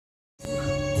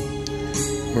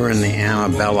We're in the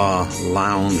Amabela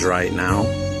lounge right now.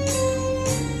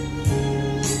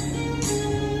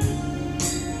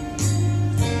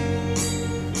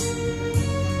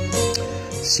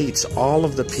 Seats all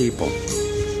of the people.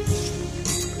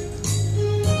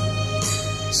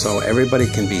 So everybody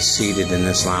can be seated in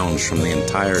this lounge from the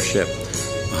entire ship.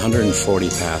 140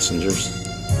 passengers.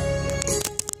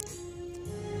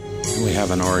 We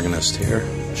have an organist here,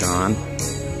 John.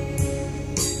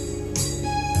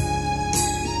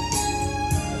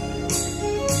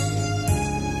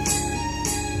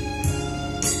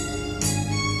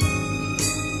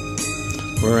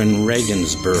 We're in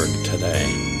Regensburg today.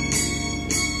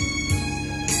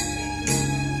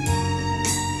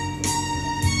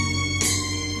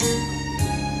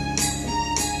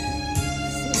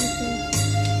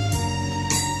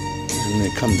 And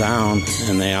they come down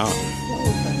and they out.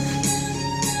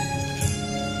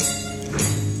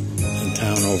 And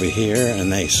down over here,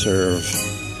 and they serve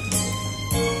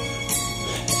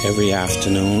every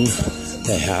afternoon.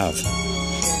 They have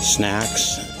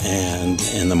snacks, and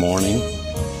in the morning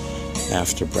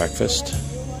after breakfast,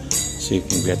 so you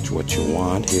can get what you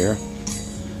want here,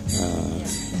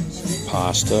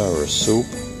 pasta or soup.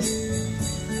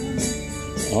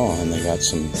 Oh, and they got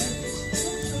some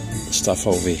stuff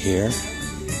over here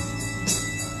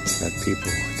that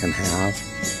people can have.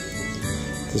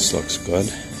 This looks good.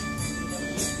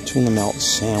 Tuna melt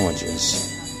sandwiches.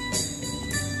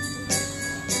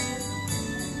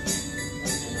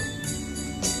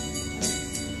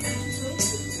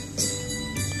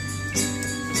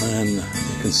 And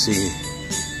you can see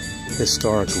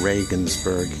historic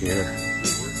Regensburg here.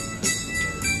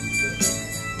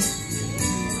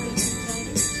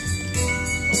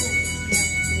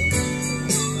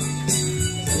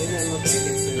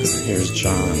 Here's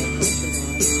John.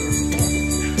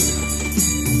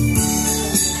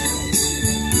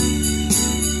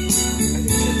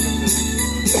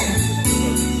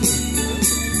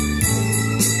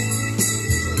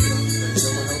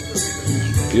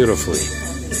 Beautifully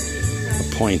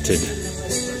appointed.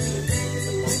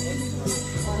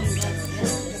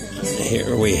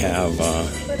 Here we have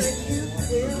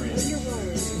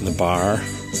the bar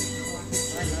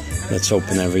that's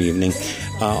open every evening.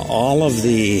 All of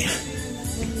the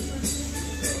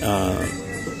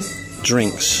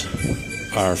drinks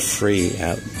are free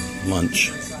at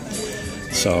lunch,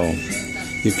 so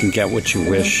you can get what you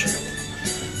wish,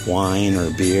 wine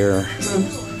or beer,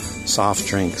 soft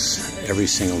drinks every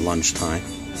single lunchtime.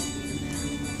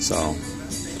 So,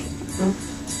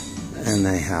 and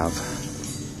they have,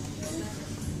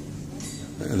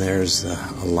 and there's a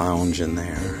lounge in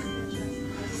there.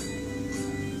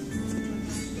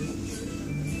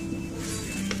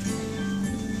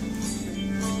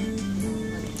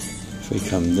 If we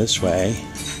come this way,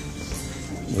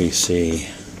 we see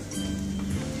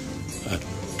a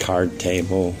card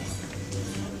table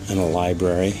and a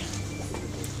library.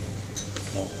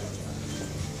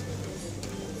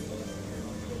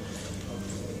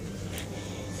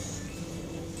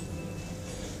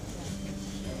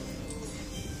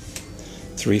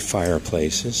 Three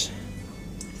fireplaces,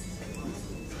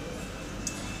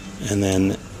 and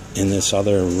then in this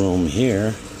other room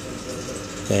here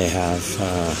they have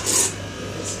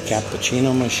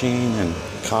cappuccino machine, and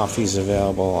coffee's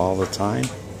available all the time,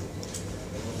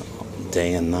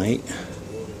 day and night,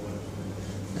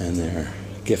 and their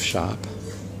gift shop.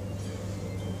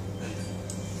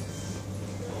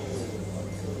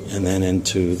 And then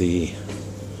into the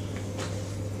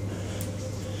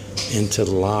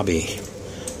lobby.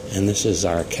 And this is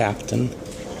our captain.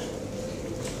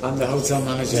 I'm the hotel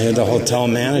manager. You're the hotel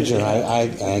manager.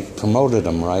 I promoted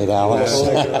him, right, Alex?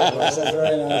 That's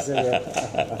very nice.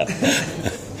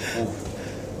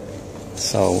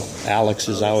 So Alex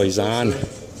is always on.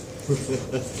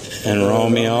 And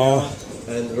Romeo.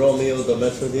 And Romeo the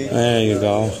Metro-D. There you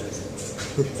go.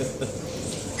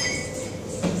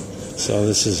 So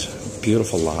this is a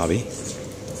beautiful lobby.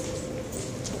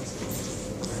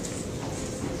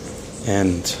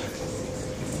 And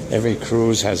every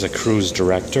cruise has a cruise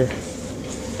director.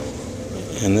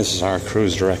 And this is our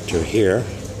cruise director here,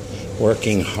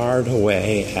 working hard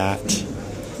away at...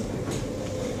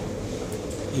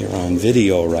 You're on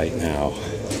video right now.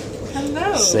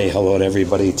 Hello. Say hello to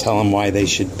everybody. Tell them why they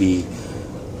should be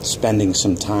spending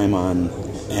some time on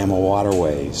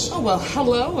AmaWaterways. Oh, well,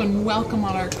 hello and welcome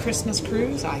on our Christmas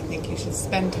cruise. I think you should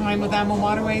spend time with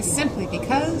AmaWaterways simply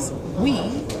because we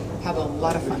have a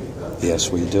lot of fun.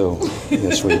 Yes, we do.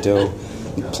 Yes, we do.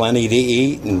 Plenty to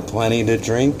eat and plenty to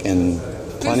drink and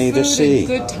plenty to see.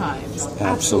 Good times.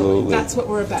 Absolutely. That's what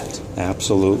we're about.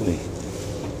 Absolutely.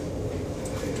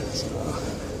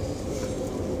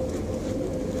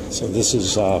 So this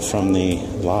is from the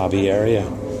lobby area,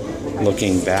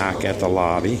 looking back at the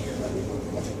lobby.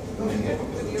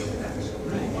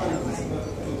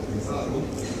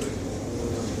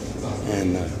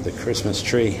 And the Christmas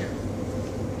tree.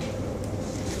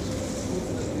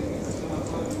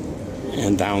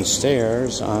 And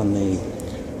downstairs on the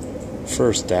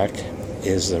first deck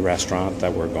is the restaurant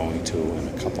that we're going to in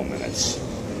a couple minutes.